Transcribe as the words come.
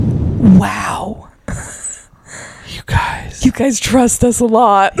Wow. You guys. You guys trust us a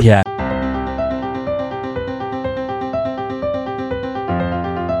lot. Yeah.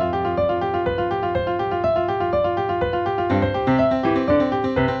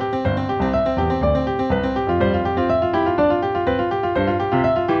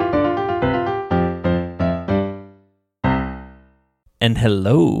 And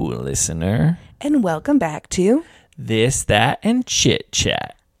hello, listener. And welcome back to This, That, and Chit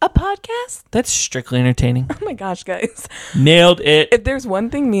Chat. a podcast. That's strictly entertaining. Oh my gosh, guys. Nailed it. If there's one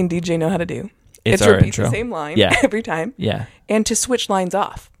thing me and DJ know how to do, It's to our repeat intro. the same line Yeah. every time. Yeah. And to switch lines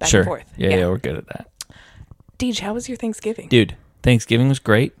off back Sure. and forth. Yeah, we're good at that. DJ, how was your Thanksgiving? Dude, Thanksgiving was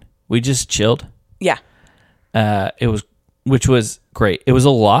great. We just chilled. Yeah. Which was great. It was a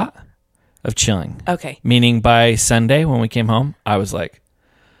lot of chilling. Okay. Meaning by Sunday when we came home, I was like,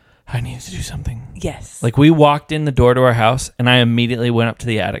 I need to do something. Yes. Like we walked in the door to our house and I immediately went up to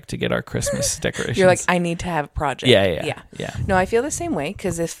the attic to get our Christmas decorations. You're like, I need to have a project. Yeah. No, I feel the same way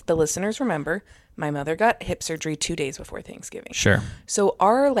because if the listeners remember, my mother got hip surgery 2 days before Thanksgiving. Sure. So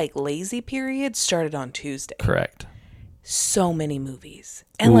our lazy period started on Tuesday. Correct. So many movies.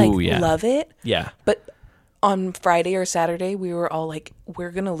 And yeah. love it. Yeah. But on Friday or Saturday, we were all like,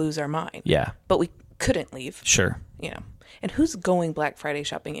 we're going to lose our mind. Yeah. But we couldn't leave. Sure. And who's going Black Friday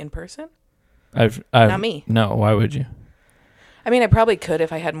shopping in person? I've Not me. No, why would you? I mean, I probably could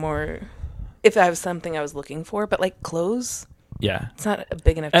if I had more, if I was something I was looking for. But clothes, Yeah. it's not a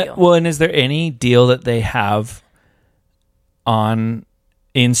big enough deal. Well, and is there any deal that they have in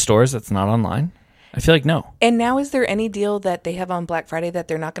stores that's not online? I feel like no. And now, is there any deal that they have on Black Friday that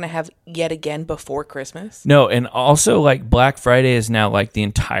they're not going to have yet again before Christmas? No, and also Black Friday is now the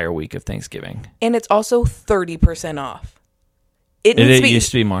entire week of Thanksgiving. And it's also 30% off. It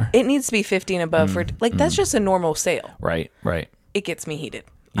used to be more. It needs to be 15 above for that's just a normal sale. Right. It gets me heated.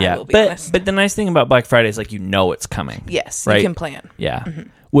 Yeah, I will be honest. but the nice thing about Black Friday is it's coming. Yes, right? you can plan. Yeah,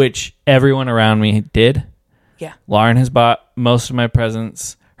 which everyone around me did. Yeah. Lauren has bought most of my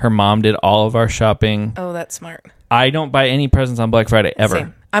presents. Her mom did all of our shopping. Oh, that's smart. I don't buy any presents on Black Friday ever.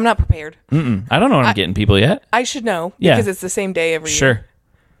 Same. I'm not prepared. I don't know what I'm getting people yet. I should know Yeah. because it's the same day every year. Sure.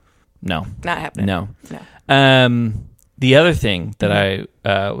 No. Not happening. No. No. The other thing that I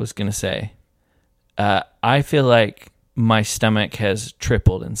was going to say, I feel like my stomach has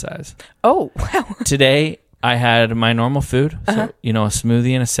tripled in size. Oh, wow. Today, I had my normal food, so, a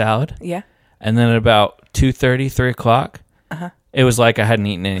smoothie and a salad. Yeah. And then at about 2:30, 3 o'clock, it was like I hadn't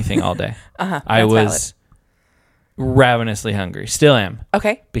eaten anything all day. I was ravenously hungry. Still am.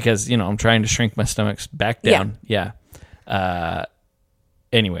 Okay. Because, I'm trying to shrink my stomach back down. Yeah.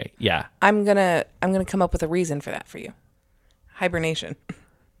 Anyway, yeah. I'm gonna come up with a reason for that for you. Hibernation.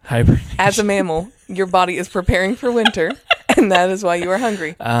 Hibernation. As a mammal, your body is preparing for winter, and that is why you are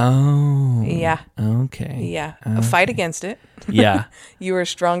hungry. Oh. Yeah. Okay. Yeah. Fight against it. Yeah. You are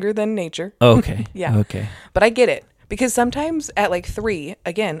stronger than nature. Okay. Yeah. Okay. But I get it. Because sometimes at 3,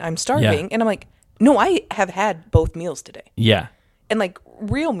 again, I'm starving, and I'm like, no, I have had both meals today. Yeah. And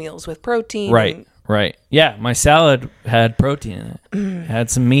real meals with protein. Right. Right. Yeah. My salad had protein in it.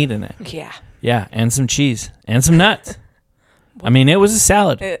 Had some meat in it. Yeah. Yeah. And some cheese. And some nuts. I mean, it was a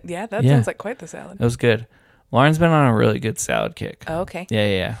salad. That sounds like quite the salad. It was good. Lauren's been on a really good salad kick. Oh, okay.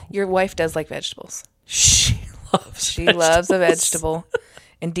 Yeah. Your wife does like vegetables. She loves a vegetable.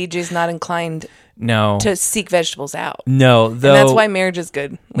 And DJ's not inclined to seek vegetables out. No, though. And that's why marriage is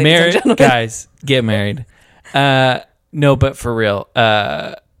good. Guys, get married. No, but for real.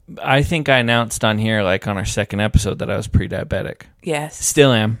 I think I announced on here, on our second episode, that I was pre-diabetic. Yes.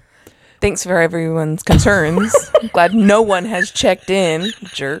 Still am. Thanks for everyone's concerns. Glad no one has checked in,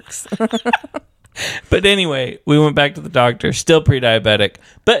 jerks. But anyway, we went back to the doctor. Still pre-diabetic,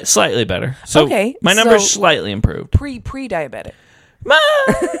 but slightly better. So okay, my numbers slightly improved. Pre-diabetic.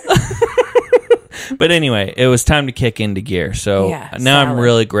 But anyway, it was time to kick into gear. So now salad. I'm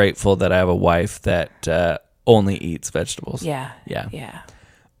really grateful that I have a wife that only eats vegetables. Yeah. Yeah.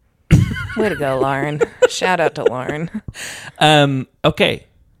 Way to go, Lauren. Shout out to Lauren. Okay.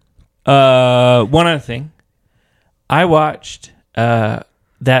 One other thing. I watched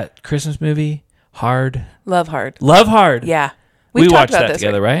that Christmas movie, Hard. Love Hard. Yeah. We watched that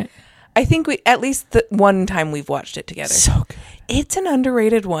together, right? I think at least the one time we've watched it together. So good. It's an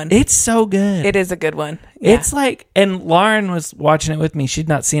underrated one. It's so good. It is a good one. Yeah. It's and Lauren was watching it with me. She'd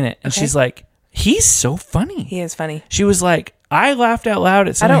not seen it. And she's like, he's so funny. He is funny. She was like, I laughed out loud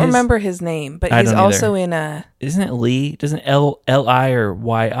at some I don't remember his name, but he's also in a... Isn't it Lee? Doesn't L-I or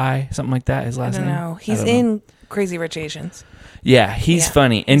Y-I? Something like that, his last name? I don't know. He's in Crazy Rich Asians. Yeah, he's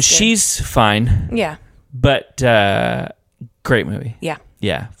funny. And she's fine. Yeah. But great movie. Yeah.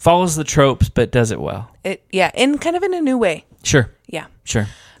 Yeah. Follows the tropes, but does it well. In kind of in a new way. Sure. Yeah. Sure.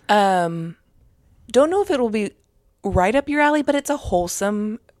 Don't know if it will be right up your alley, but it's a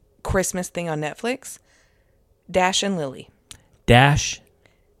wholesome Christmas thing on Netflix. Dash and Lily. Dash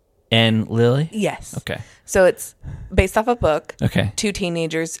and Lily? Yes. Okay. So it's based off a book. Okay. 2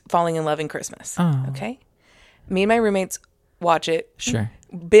 teenagers falling in love in Christmas. Oh. Okay. Me and my roommates watch it. Sure.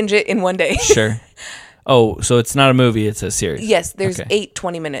 Binge it in one day. Sure. Oh, so it's not a movie, it's a series. Yes, there's Okay. 8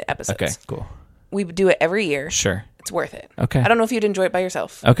 20-minute episodes. Okay, cool. We do it every year. Sure. It's worth it. Okay. I don't know if you'd enjoy it by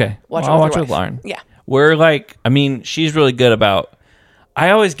yourself. Okay. Watch I'll it watch with it with your Lauren. wife. Yeah. We're like, I mean, she's really good about, I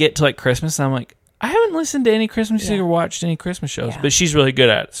always get to like Christmas and I'm like, I haven't listened to any Christmas music or watched any Christmas shows, but she's really good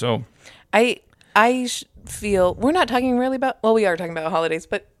at it. So I feel we're not talking really about, well, we are talking about holidays,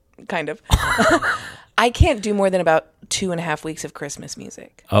 but kind of. I can't do more than about 2.5 weeks of Christmas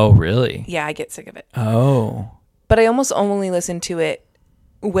music. Oh, really? Yeah, I get sick of it. Oh. But I almost only listen to it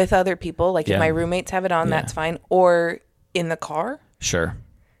with other people. Like Yeah. if my roommates have it on, that's fine. Or in the car. Sure.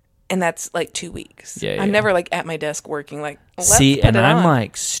 And that's like 2 weeks. Yeah, I'm yeah. never like at my desk working like, let's See, put and it I'm on.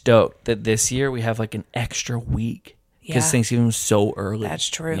 like stoked that this year we have like an extra week because Yeah. Thanksgiving was so early. That's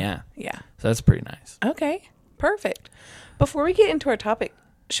true. Yeah. Yeah. So that's pretty nice. Okay. Perfect. Before we get into our topic,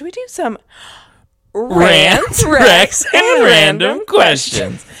 should we do some Rants, Recs, and random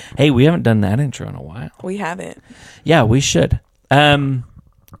questions. Hey, we haven't done that intro in a while. We haven't. Yeah, we should.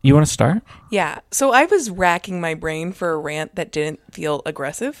 You want to start? Yeah. So I was racking my brain for a rant that didn't feel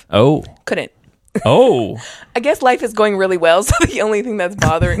aggressive. Oh. Couldn't. Oh. I guess life is going really well, so the only thing that's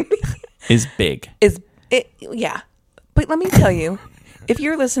bothering me Is big. is it. Yeah. But let me tell you, if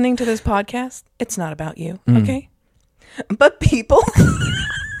you're listening to this podcast, it's not about you, okay? But people...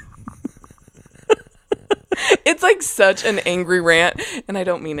 It's like such an angry rant, and I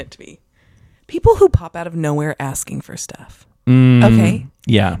don't mean it to be. People who pop out of nowhere asking for stuff. Okay?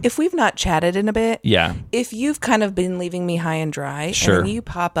 Yeah. If we've not chatted in a bit, Yeah. if you've kind of been leaving me high and dry, Sure. and then you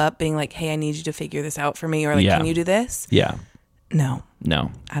pop up being like, hey, I need you to figure this out for me, or like, Yeah. can you do this? Yeah. No,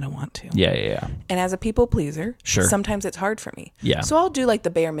 No. I don't want to. Yeah, yeah, yeah. And as a people pleaser, Sure. sometimes it's hard for me. Yeah. So I'll do like the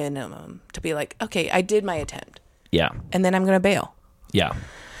bare minimum to be like, okay, I did my attempt, Yeah. and then I'm going to bail. Yeah.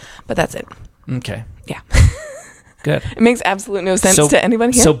 But that's it. Okay. Yeah. Good. It makes absolute no sense to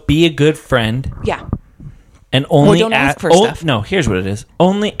anyone here. So be a good friend yeah. and only don't ask for stuff. No, here's what it is.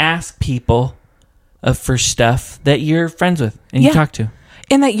 Only ask people for stuff that you're friends with and you Yeah. talk to.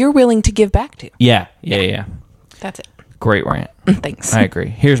 And that you're willing to give back to. Yeah. Yeah, yeah. That's it. Great rant. Thanks. I agree.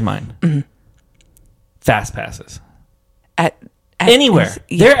 Here's mine. Fast passes. At Anywhere.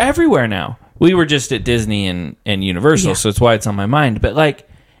 yeah. They're everywhere now. We were just at Disney and Universal, Yeah. so it's why it's on my mind. But like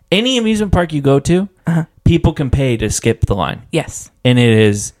any amusement park you go to, people can pay to skip the line. Yes. And it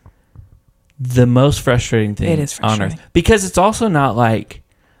is the most frustrating thing It is frustrating. on earth. Because it's also not like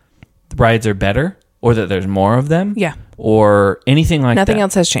the rides are better or that there's more of them. Yeah. Or anything like that. Nothing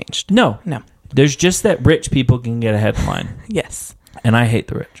else has changed. No. No. There's just that rich people can get ahead in line. Yes. And I hate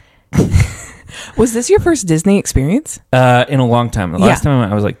the rich. Was this your first Disney experience? In a long time. The last Yeah. time I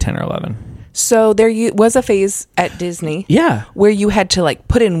went, I was like 10 or 11. So there was a phase at Disney Yeah. where you had to like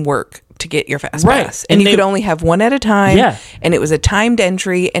put in work to get your fast Right. pass. And And you they- could only have one at a time. Yeah. And it was a timed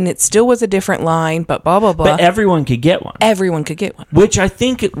entry and it still was a different line, but blah, blah, blah. But everyone could get one. Everyone could get one. Which I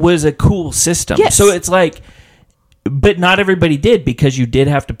think it was a cool system. Yes. So it's like, but not everybody did because you did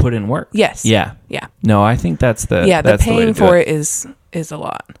have to put in work. Yes. Yeah. Yeah. No, I think that's the Yeah. The that's the way to paying do for it is a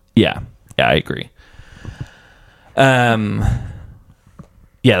lot. Yeah. Yeah, I agree.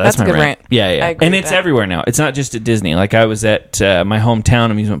 Yeah, that's a my good rant. rant. Yeah, yeah. I agree And with it's that. everywhere now. It's not just at Disney. Like I was at my hometown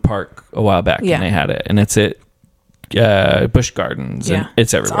amusement park a while back Yeah. and they had it. And it's at Busch Gardens. Yeah. And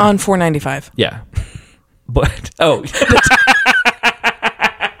it's everywhere. On $4.95. Yeah. But, oh.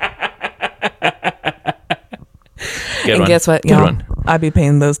 Good And one. guess what? Good Y'all, one. I be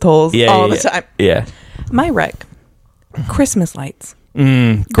paying those tolls Yeah, all yeah, the yeah. time. Yeah. My wreck. Christmas lights.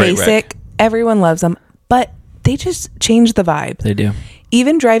 Great Basic. wreck. Everyone loves them. But they just change the vibe. They do.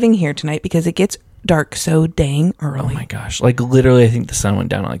 Even driving here tonight because it gets dark so dang Oh early. my gosh. Like literally I think the sun went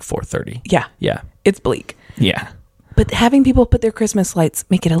down at like 4:30. Yeah. Yeah. It's bleak. Yeah. But having people put their Christmas lights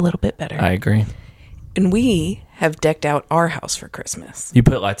make it a little bit better. I agree. And we have decked out our house for Christmas. You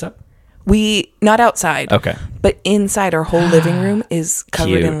put lights up? We, not outside. Okay. But inside our whole living room is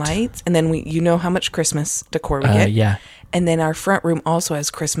covered in Cute. lights. And then you know how much Christmas decor we get. Yeah. And then our front room also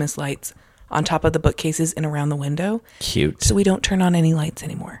has Christmas lights on top of the bookcases and around the window. Cute. So we don't turn on any lights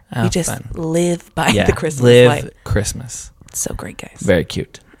anymore. Oh, we just fun. live by Yeah. the Christmas Live light. Christmas. It's so great, guys. Very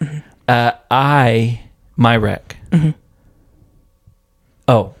cute. My wreck.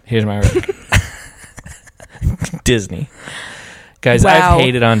 Oh, here's my wreck. Disney. Guys, Wow. I've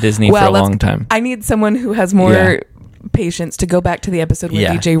hated on Disney for a let's- long time. I need someone who has more Yeah. patience to go back to the episode where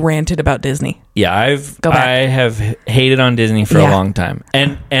Yeah. DJ ranted about Disney. Yeah, Go back. I have hated on Disney for Yeah. a long time.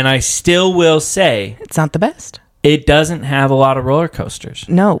 And I still will say It's not the best. it doesn't have a lot of roller coasters.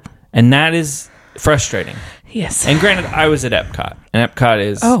 No. And that is frustrating. Yes. And granted, I was at Epcot. And Epcot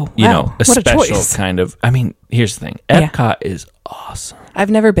is, Oh, you wow. know, a What a special choice. kind of... I mean, here's the thing. Yeah. Epcot is awesome. I've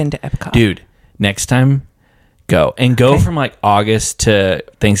never been to Epcot. Dude, next time, go. And go Okay. from like August to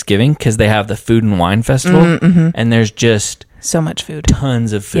Thanksgiving because they have the Food and Wine Festival. Mm-hmm. And there's just So much food.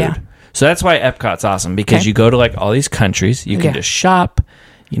 tons of food. Yeah. So that's why Epcot's awesome because Okay. you go to like all these countries. You can Yeah. just shop.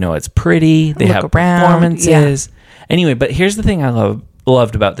 You know, it's pretty. They Look have around. performances. Anyway, but here's the thing I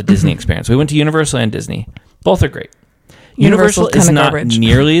loved about the Disney experience. We went to Universal and Disney. Both are great. Universal Universal's is kinda not garbage.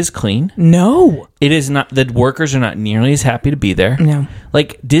 nearly as clean. No. It is not. The workers are not nearly as happy to be there. No.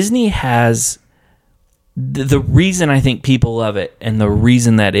 Like Disney has the reason I think people love it and the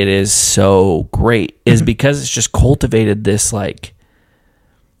reason that it is so great is because it's just cultivated this like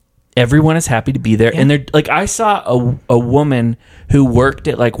everyone is happy to be there and they're like I saw a woman who worked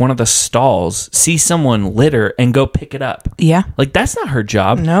at like one of the stalls see someone litter and go pick it up. Yeah. Like that's not her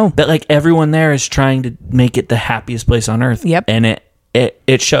job. No. But like everyone there is trying to make it the happiest place on earth. Yep. And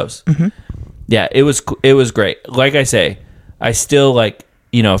it shows. Yeah, it was great. Like I say, I still like,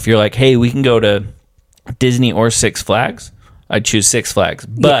 you know, if you're like, hey, we can go to Disney or Six Flags, I'd choose Six Flags.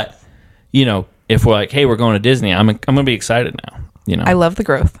 But, you know, if we're like, hey, we're going to Disney, I'm going to be excited now. You know? I love the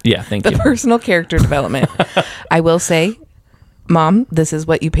growth. Yeah, thank The you. personal character development. I will say, Mom, this is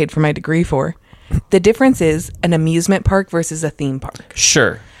what you paid for my degree for. The difference is an amusement park versus a theme park.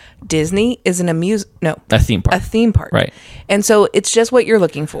 Sure. Disney is an A theme park. a theme park. Right. And so it's just what you're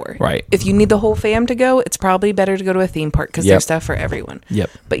looking for. Right. If you need the whole fam to go, it's probably better to go to a theme park because Yep. there's stuff for everyone.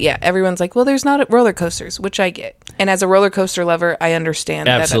 Yep. But yeah, everyone's like, well, there's not roller coasters, which I get. And as a roller coaster lover, I understand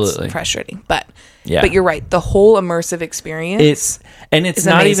that Absolutely. that's frustrating. But Yeah. but you're right. The whole immersive experience. It's is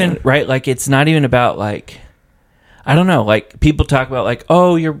not amazing. even right. Like it's not even about like, I don't know. Like people talk about like,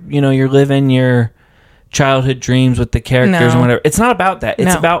 oh, you're living your childhood dreams with the characters No. and whatever. It's not about that.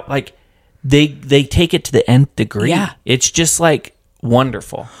 It's No. about like they take it to the nth degree. Yeah. It's just like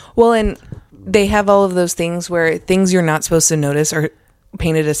wonderful. Well, and they have all of those things where things you're not supposed to notice are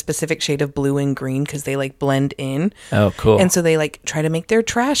painted a specific shade of blue and green because they like blend in. Oh, cool. And so they like try to make their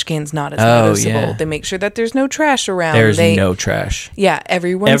trash cans not as Oh, noticeable. yeah. They make sure that there's no trash around. There's They- no trash. Yeah,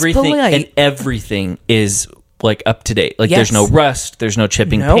 everyone's Everything polite. and everything is like up to date. Like Yes. there's no rust. There's no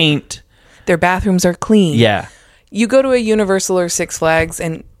chipping Nope. paint. Their bathrooms are clean. Yeah. You go to a Universal or Six Flags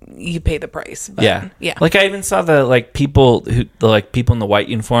and you pay the price. But Yeah. Yeah. Like I even saw the like people in the white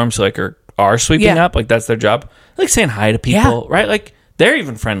uniforms like are sweeping Yeah. up, like that's their job. Like saying hi to people, right? Like they're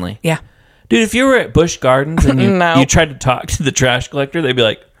even friendly. Yeah. Dude, if you were at Busch Gardens and No. you tried to talk to the trash collector, they'd be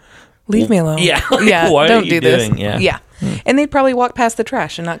like, Leave me alone. Yeah, like, yeah. what are Don't you do this. doing? Yeah. Yeah. And they'd probably walk past the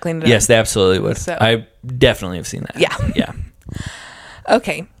trash and not clean it up. yes, they absolutely would. So- I definitely have seen that. Yeah. Yeah.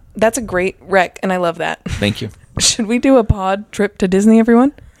 Okay. That's a great rec, and I love that. Thank you. Should we do a pod trip to Disney,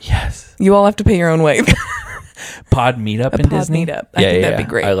 everyone? Yes. You all have to pay your own way. Pod meetup in pod Disney. meetup. I think that'd be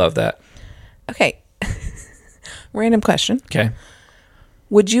great. I love that. Okay. Random question. Okay.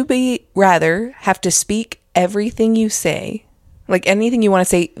 Would you rather have to speak everything you say, like anything you want to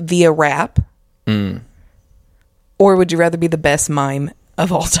say via rap? Or would you rather be the best mime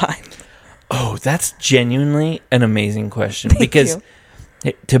of all time? Oh, that's genuinely an amazing question because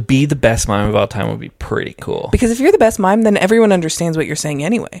you. to be the best mime of all time would be pretty cool. Because if you're the best mime, then everyone understands what you're saying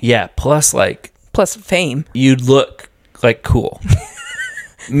anyway. Yeah. Plus, like, Plus fame. you'd look like cool.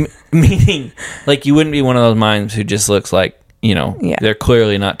 Meaning, like, you wouldn't be one of those mimes who just looks like, Yeah. they're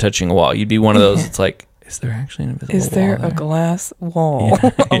clearly not touching a wall. You'd be one of those that's like, is there actually an invisible Is there wall a glass wall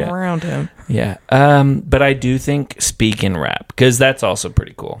Yeah. around him? Yeah. But I do think speak and rap because that's also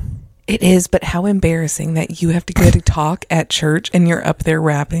pretty cool. It is, but how embarrassing that you have to go to talk at church and you're up there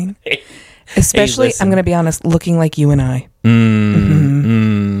rapping. Especially, listen. I'm going to be honest, looking like you and I.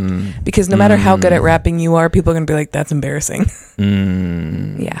 Because no matter how good at rapping you are, people are going to be like, that's embarrassing.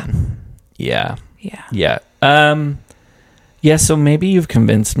 Yeah. Yeah. Yeah. Yeah. Yeah, so maybe you've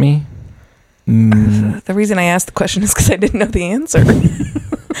convinced me. The reason I asked the question is because I didn't know the answer.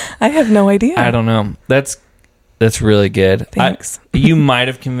 I have no idea. I don't know. That's really good. Thanks. You might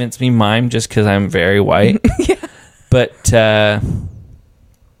have convinced me mime just because I'm very white. Yeah. But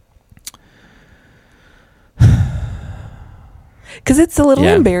Because it's a little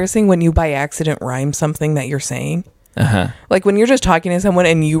Yeah. embarrassing when you by accident rhyme something that you're saying. uh-huh. Like when you're just talking to someone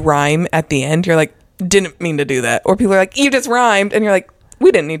and you rhyme at the end, you're like, didn't mean to do that. Or people are like, you just rhymed. And you're like,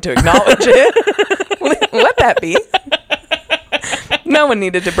 we didn't need to acknowledge it. Let that be. No one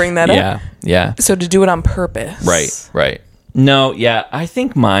needed to bring that up. Yeah. Yeah. So to do it on purpose. Right. No, yeah, I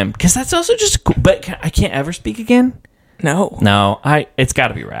think mime, because that's also just cool, but I can't ever speak again. No. It's got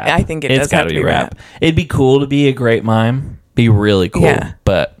to be rap. I think it's got to be rap. It'd be cool to be a great mime. Be really cool. Yeah.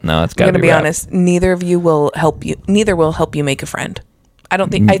 But no, it's got to be I'm going to be rap. honest. Neither will help you make a friend.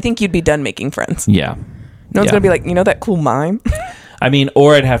 I think you'd be done making friends. Yeah. No one's going to be like, that cool mime? I mean,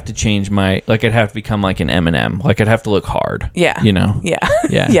 or I'd have to change I'd have to become like an Eminem. Like I'd have to look hard. Yeah. Yeah.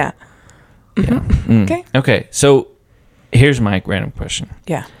 Yeah. Yeah. Okay. Okay. So here's my random question.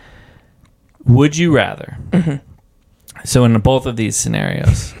 Yeah. Would you rather? So in both of these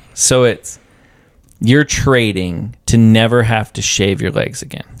scenarios, so it's you're trading to never have to shave your legs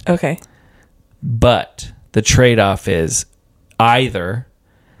again. Okay. But the trade-off is either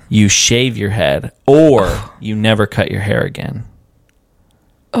you shave your head or you never cut your hair again.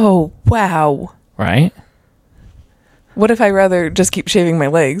 Oh, wow. Right? What if I rather just keep shaving my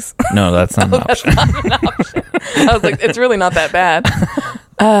legs? No, that's not an option. I was like, it's really not that bad.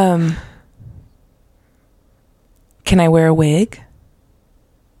 Can I wear a wig?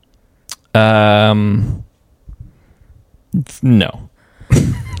 No.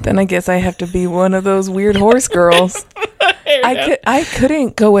 Then I guess I have to be one of those weird horse girls. I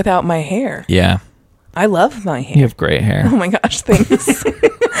couldn't go without my hair. Yeah. I love my hair. You have great hair. Oh my gosh, thanks.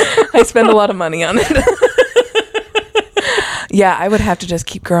 I spend a lot of money on it. Yeah, I would have to just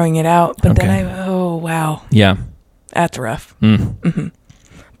keep growing it out. But then oh wow. Yeah. That's rough. Mm-hmm.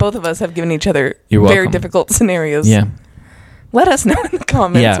 Both of us have given each other You're very welcome. difficult scenarios. Yeah. Let us know in the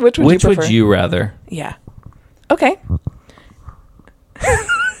comments. Yeah. Which would you prefer? Would you rather? Yeah. Okay.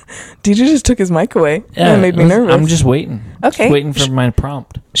 DJ just took his mic away. Yeah, That made me nervous. I'm just waiting. Okay. Just waiting for my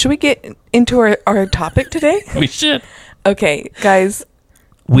prompt. Should we get into our topic today? We should. Okay, guys.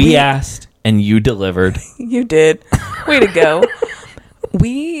 We asked and you delivered. You did. Way to go.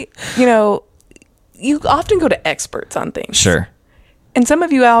 You often go to experts on things. Sure. And some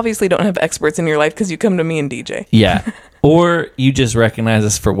of you obviously don't have experts in your life because you come to me and DJ. Yeah. Or you just recognize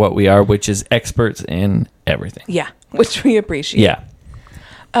us for what we are, which is experts in everything. Yeah, which we appreciate. Yeah.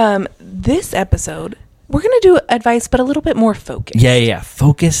 This episode, we're going to do advice, but a little bit more focused. Yeah.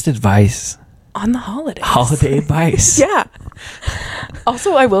 Focused advice. On the holidays. Holiday advice. Yeah.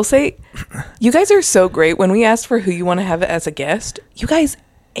 Also, I will say, you guys are so great. When we asked for who you want to have as a guest, you guys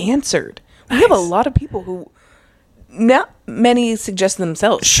answered. We have a lot of people who, not many suggested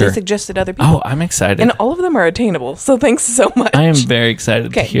themselves. Sure. They suggested other people. Oh, I'm excited. And all of them are attainable. So thanks so much. I am very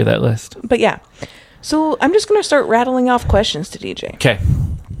excited to hear that list. But yeah. So I'm just going to start rattling off questions to DJ. Okay.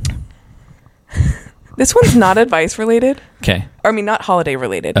 This one's not advice related. Okay. I mean, not holiday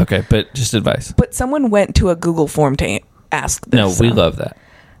related. Okay, but just advice. But someone went to a Google form to ask this. No, we love that.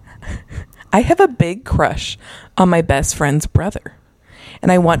 I have a big crush on my best friend's brother.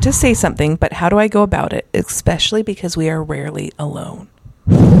 And I want to say something, but how do I go about it? Especially because we are rarely alone.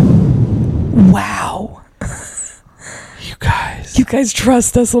 Wow. You guys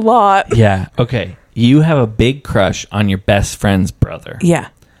trust us a lot. Yeah. Okay. You have a big crush on your best friend's brother. Yeah.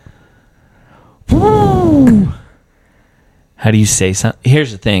 Woo. How do you say something?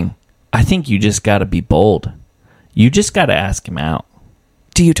 Here's the thing. I think you just got to be bold. You just got to ask him out.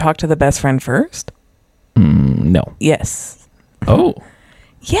 Do you talk to the best friend first? No. Yes. Oh.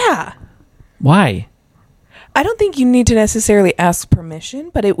 Yeah. Why? I don't think you need to necessarily ask permission,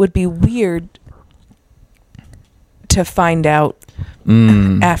 but it would be weird to find out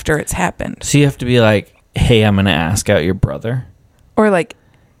after it's happened. So you have to be like, hey, I'm going to ask out your brother? Or like,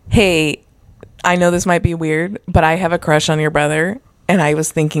 hey, I know this might be weird, but I have a crush on your brother, and I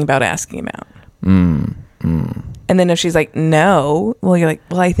was thinking about asking him out. And then if she's like, no, well, you're like,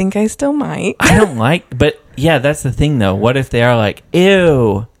 well, I think I still might. I don't like, but yeah, that's the thing though. What if they are like,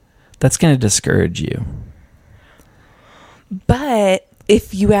 ew, that's going to discourage you. But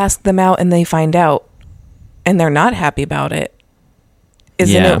if you ask them out and they find out and they're not happy about it,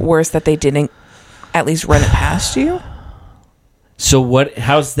 isn't it worse that they didn't at least run it past you? So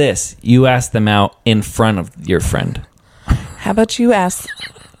how's this? You ask them out in front of your friend. How about you ask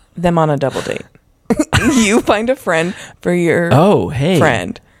them on a double date? You find a friend for your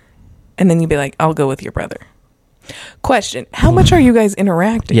friend, and then you'd be like, I'll go with your brother. Question: how much are you guys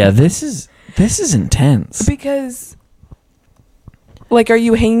interacting? Yeah, this is intense. Because, like, are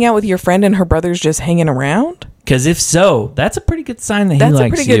you hanging out with your friend and her brother's just hanging around? Because if so, that's a pretty good sign that he likes you. That's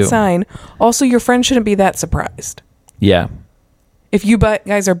a pretty good sign. Also, your friend shouldn't be that surprised. Yeah. If you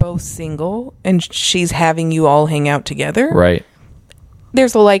guys are both single and she's having you all hang out together, right?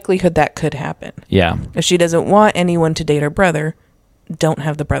 There's a likelihood that could happen. Yeah. If she doesn't want anyone to date her brother, don't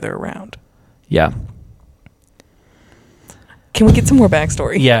have the brother around. Yeah. Can we get some more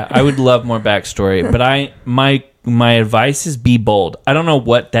backstory? Yeah, I would love more backstory, but my advice is be bold. I don't know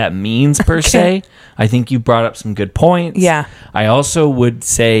what that means per se. I think you brought up some good points. Yeah. I also would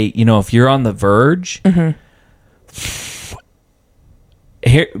say, if you're on the verge,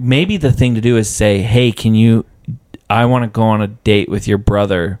 here maybe the thing to do is say, "Hey, I want to go on a date with your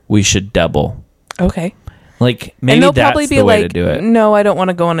brother. We should double." Okay. Like maybe and they'll that's probably be the way like, to do it. "No, I don't want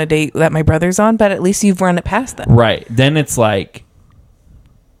to go on a date that my brother's on," but at least you've run it past them. Right. Then it's like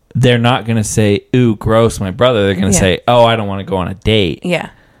they're not going to say, "Ooh, gross, my brother." They're going to say, "Oh, I don't want to go on a date." Yeah.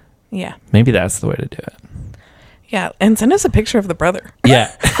 Yeah. Maybe that's the way to do it. Yeah. And send us a picture of the brother.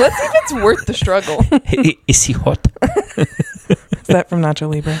 Yeah. Let's see if it's worth the struggle. Is he hot? Is that from Nacho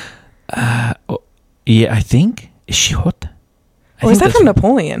Libre? Yeah, I think. Is she hot? Or is that from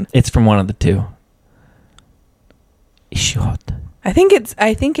Napoleon? It's from one of the two. Is she hot? I think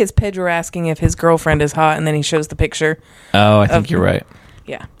it's Pedro asking if his girlfriend is hot, and then he shows the picture. Oh, I think you're right.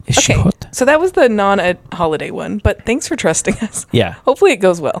 Yeah. Is she hot? So that was the non-holiday one, but thanks for trusting us. Yeah. Hopefully it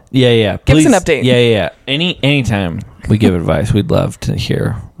goes well. Yeah. Give us Please, an update. Yeah. Anytime we give advice, we'd love to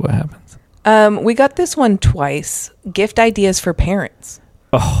hear what happens. We got this one twice. Gift ideas for parents.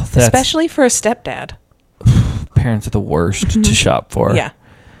 Oh, that's... Especially for a stepdad. Parents are the worst to shop for. Yeah.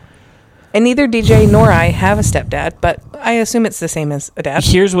 And neither DJ nor I have a stepdad, but I assume it's the same as a dad.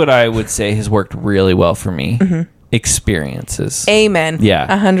 Here's what I would say has worked really well for me. Experiences. Amen. Yeah.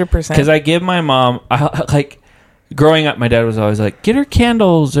 100%. Because I give my mom, growing up, my dad was always like, get her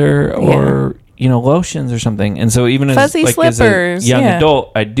candles or lotions or something. And so even Fuzzy as slippers, a young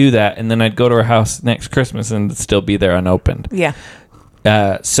adult, I'd do that. And then I'd go to her house next Christmas and it'd still be there unopened. Yeah.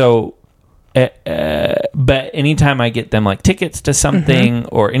 But anytime I get them like tickets to something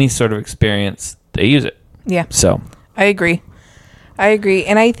or any sort of experience, they use it. Yeah. So I agree.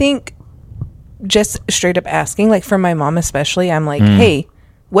 And I think just straight up asking, like for my mom especially, I'm like, hey,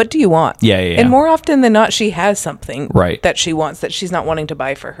 what do you want? Yeah. And more often than not, she has something right. that she wants that she's not wanting to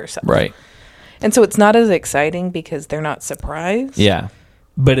buy for herself. Right. And so it's not as exciting because they're not surprised. Yeah.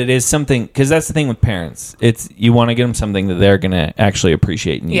 But it is something, because that's the thing with parents. It's you want to get them something that they're going to actually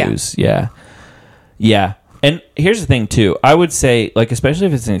appreciate and use. Yeah. And here's the thing, too. I would say, like, especially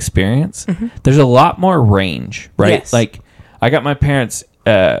if it's an experience, there's a lot more range, right? Yes. Like, I got my parents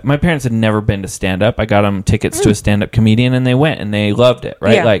had never been to stand-up. I got them tickets to a stand-up comedian, and they went, and they loved it,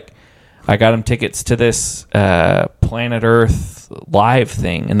 right? Yeah. Like, I got them tickets to this Planet Earth live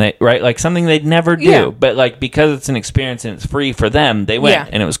thing, and they like something they'd never do. Yeah. But, like, because it's an experience and it's free for them, they went,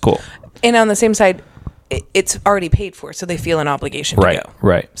 and it was cool. And on the same side, it's already paid for, so they feel an obligation to go.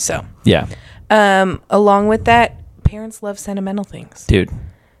 Right. So, yeah. Along with that, parents love sentimental things. Dude.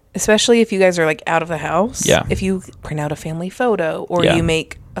 Especially if you guys are like out of the house. Yeah. If you print out a family photo or you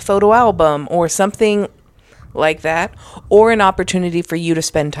make a photo album or something like that, or an opportunity for you to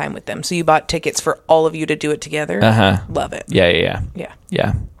spend time with them. So you bought tickets for all of you to do it together. Love it. Yeah.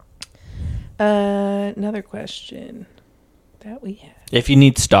 Another question that we have. If you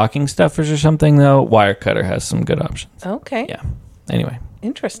need stocking stuffers or something, though, Wirecutter has some good options. Okay. Yeah. Anyway.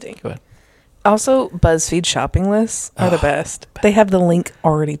 Interesting. Go ahead. Also, BuzzFeed shopping lists are the best. They have the link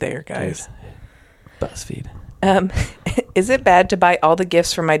already there, guys. Dude. BuzzFeed. Is it bad to buy all the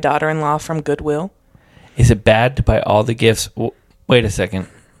gifts for my daughter-in-law from Goodwill? Is it bad to buy all the gifts? Wait a second.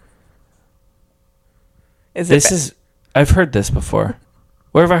 I've heard this before.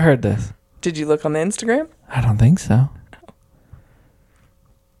 Where have I heard this? Did you look on the Instagram? I don't think so.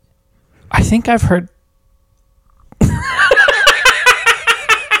 I think I've heard...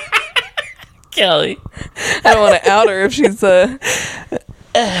 Kelly. I don't want to out her if she's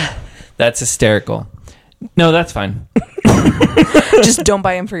That's hysterical. No, that's fine. just don't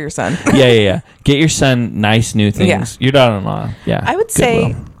buy them for your son. Yeah. Get your son nice new things. Yeah. Your daughter-in-law. Yeah. I would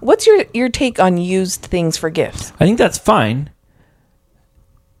say, what's your take on used things for gifts? I think that's fine.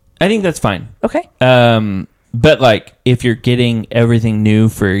 Okay. But like if you're getting everything new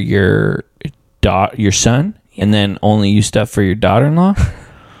for your son and then only use stuff for your daughter-in-law,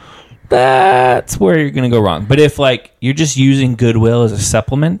 that's where you're going to go wrong. But if like you're just using Goodwill as a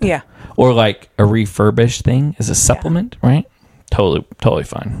supplement, or like a refurbished thing as a supplement, right? Totally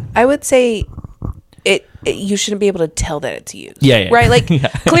fine. I would say you shouldn't be able to tell that it's used. Yeah. Right? Like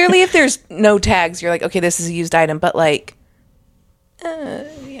clearly if there's no tags, you're like, okay, this is a used item, but like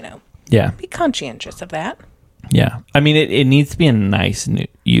be conscientious of that. Yeah. I mean it needs to be a nice new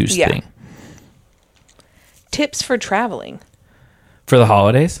used thing. Tips for traveling. For the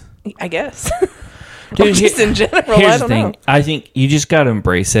holidays? I guess. Dude, just in general, here's I don't know. I think you just got to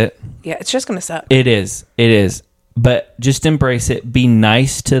embrace it. Yeah, it's just going to suck. It is. but just embrace it. Be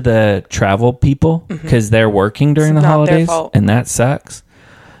nice to the travel people because they're working during the not their holidays, fault. and that sucks.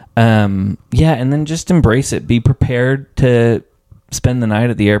 And then just embrace it. Be prepared to spend the night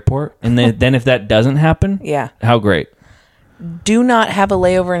at the airport, and then if that doesn't happen, how great. Do not have a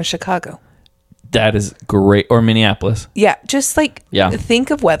layover in Chicago. That is great. Or Minneapolis. Yeah, just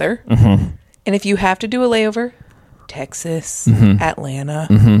think of weather, and if you have to do a layover, Texas,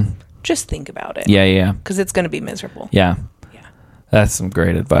 Atlanta, just think about it. Yeah. Because it's going to be miserable. Yeah. That's some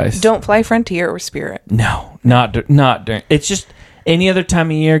great advice. Don't fly Frontier or Spirit. No, not during. It's just any other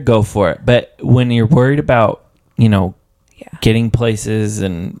time of year, go for it. But when you're worried about, getting places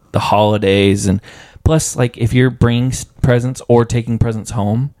and the holidays, and plus, like, if you're bringing presents or taking presents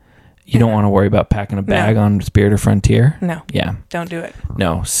home, you don't want to worry about packing a bag on Spirit or Frontier. No. Yeah. Don't do it.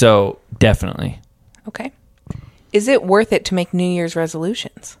 No. So definitely. Okay. Is it worth it to make New Year's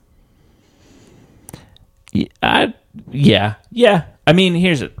resolutions? Yeah. I mean,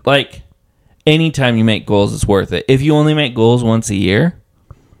 here's it. Like, anytime you make goals, it's worth it. If you only make goals once a year,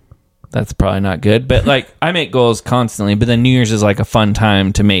 that's probably not good. But like, I make goals constantly, but then New Year's is like a fun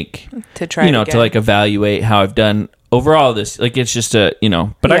time to make, to try, to like evaluate how I've done overall this. Like, it's just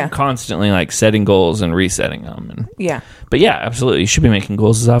but I'm constantly like setting goals and resetting them. But yeah, absolutely. You should be making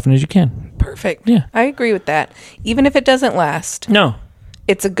goals as often as you can. Perfect. Yeah. I agree with that. Even if it doesn't last. No.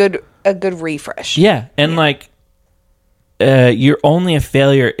 It's a good refresh. Yeah. And like, you're only a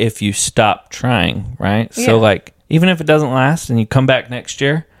failure if you stop trying, right? So like, even if it doesn't last and you come back next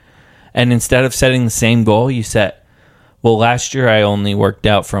year, and instead of setting the same goal, you set, well, last year I only worked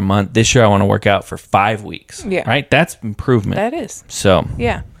out for a month. This year I want to work out for 5 weeks. Yeah. Right? That's improvement. That is. So.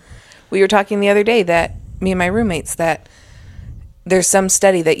 Yeah. We were talking the other day, that me and my roommates, that there's some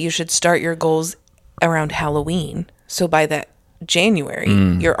study that you should start your goals around Halloween. So by that January,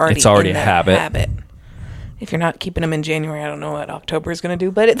 you're already it's already in a that habit. If you're not keeping them in January, I don't know what October is going to do,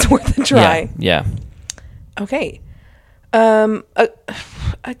 but it's worth a try. Yeah. Okay.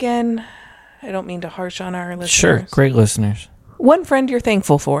 Again, I don't mean to harsh on our listeners. Sure. Great listeners. One friend you're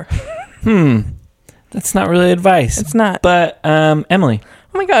thankful for. That's not really advice. It's not. But Emily.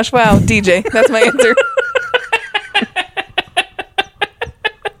 Oh my gosh, wow, DJ. That's my answer.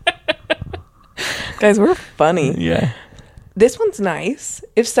 Guys, we're funny. Yeah. This one's nice.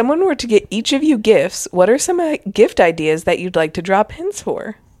 If someone were to get each of you gifts, what are some gift ideas that you'd like to drop hints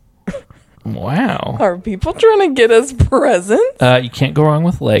for? Wow. Are people trying to get us presents? You can't go wrong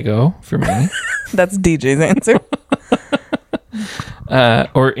with Lego for me. That's DJ's answer.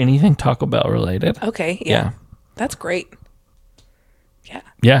 Or anything Taco Bell related. Okay, yeah. That's great. Yeah.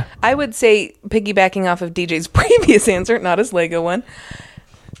 Yeah. I would say, piggybacking off of DJ's previous answer, not his Lego one,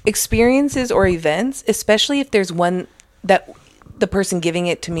 experiences or events, especially if there's one that the person giving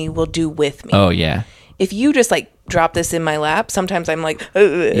it to me will do with me. Oh, yeah. If you just like drop this in my lap, sometimes I'm like,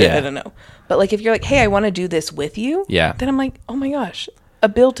 I don't know. But like, if you're like, hey, I want to do this with you. Yeah. Then I'm like, oh my gosh, a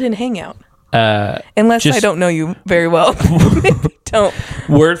built-in hangout. Unless I don't know you very well. Don't.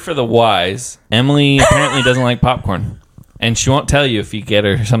 Word for the wise. Emily apparently doesn't like popcorn. And she won't tell you if you get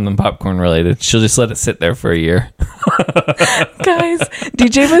her something popcorn related. She'll just let it sit there for a year. Guys,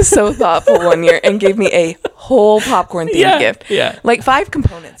 DJ was so thoughtful one year and gave me a whole popcorn themed gift. Yeah. Like 5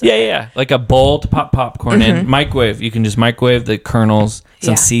 components. Yeah. Like a bowl to pop popcorn in. Microwave. You can just microwave the kernels,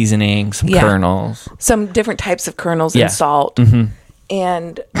 some seasoning, some kernels. Some different types of kernels and salt.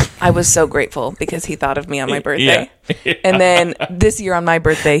 And I was so grateful because he thought of me on my birthday. Yeah. And then this year on my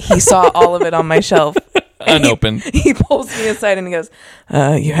birthday, he saw all of it on my shelf. Unopened. He pulls me aside and he goes,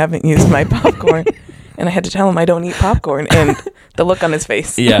 you haven't used my popcorn. And I had to tell him I don't eat popcorn. And the look on his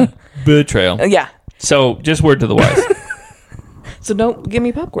face. Yeah. Betrayal. Yeah. So just word to the wise. So don't give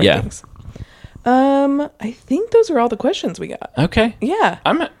me popcorn things. I think those are all the questions we got. Okay. Yeah.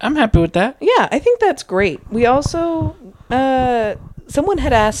 I'm happy with that. Yeah, I think that's great. We also someone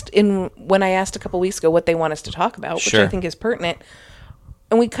had asked when I asked a couple weeks ago what they want us to talk about, which I think is pertinent.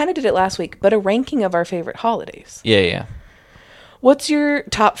 And we kind of did it last week, but a ranking of our favorite holidays. Yeah. What's your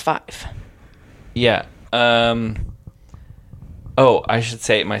top 5? Yeah. Oh, I should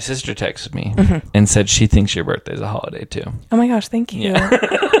say my sister texted me and said she thinks your birthday's a holiday too. Oh my gosh, thank you. Yeah.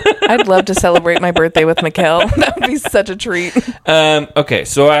 I'd love to celebrate my birthday with Mikkel. That would be such a treat. Okay,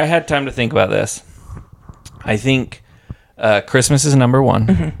 so I had time to think about this. I think Christmas is number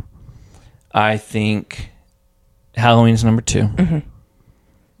 1. I think Halloween is number 2.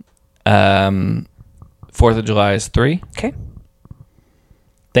 4th of July is 3. Okay.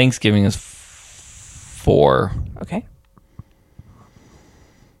 Thanksgiving is 4. Okay.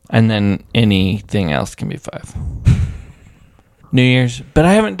 And then anything else can be 5. New Year's. But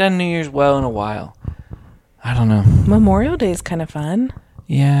I haven't done New Year's well in a while. I don't know. Memorial Day is kind of fun.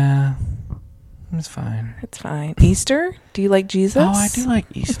 Yeah. It's fine. It's fine. Easter? Do you like Jesus? Oh, I do like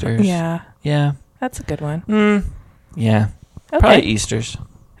Easters. Yeah. Yeah. That's a good one. Yeah. Okay. Probably Easters.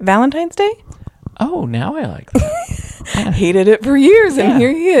 Valentine's Day? Oh, now I like that. Hated it for years, and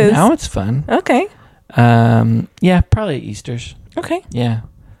here he is. Now it's fun. Okay. Yeah, probably Easters. Okay. Yeah.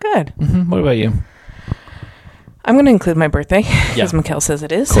 Good. What about you? I'm going to include my birthday, Yeah. as Mikkel says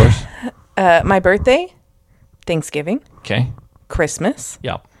it is. Of course. My birthday, Thanksgiving, Okay. Christmas,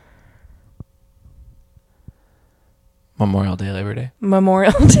 Yep. Memorial Day, Labor Day.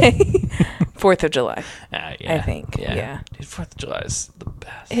 Memorial Day, 4th of July. Yeah. I think, yeah. Dude, 4th of July is the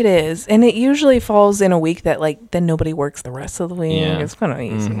best. It is. And it usually falls in a week that, like, then nobody works the rest of the week. Yeah. It's kind of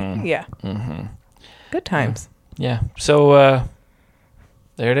easy. Yeah. Good times. Yeah. So,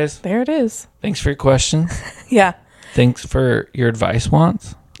 there it is. There it is. Thanks for your questions. Yeah. Thanks for your advice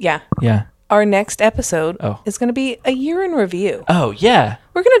wants. Yeah. Yeah. Our next episode Oh. is going to be a year in review. Oh, yeah.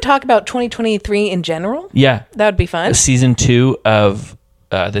 We're going to talk about 2023 in general. Yeah. That would be fun. Season 2 of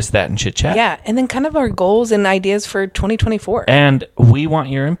This, That, and Chit Chat. Yeah. And then kind of our goals and ideas for 2024. And we want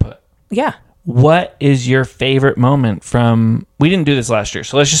your input. Yeah. What is your favorite moment from... We didn't do this last year,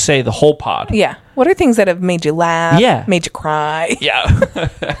 so let's just say the whole pod. Yeah. What are things that have made you laugh? Yeah. Made you cry? Yeah.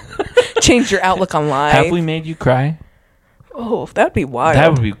 Changed your outlook on life? Have we made you cry? Oh, that'd be wild.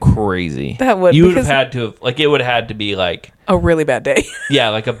 That would be crazy. That would, You would have because- had to have... Like, it would have had to be like... A really bad day. Yeah,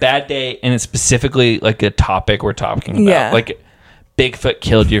 like a bad day, and it's specifically like a topic we're talking about. Yeah. Like, Bigfoot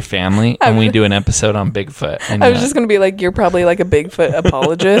killed your family, and we do an episode on Bigfoot. And I was just going to be like, you're probably like a Bigfoot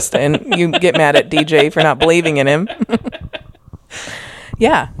apologist, and you get mad at DJ for not believing in him.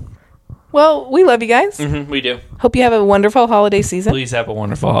 Yeah. Well, we love you guys. we do. Hope you have a wonderful holiday season. Please have a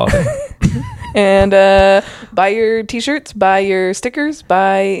wonderful holiday. And buy your t-shirts, buy your stickers,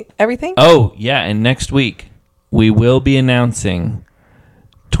 buy everything. Oh, yeah, and next week, we will be announcing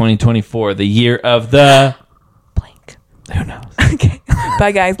 2024, the year of the... Blank. Who knows? Okay.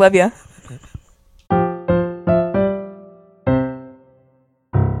 Bye, guys. Love ya.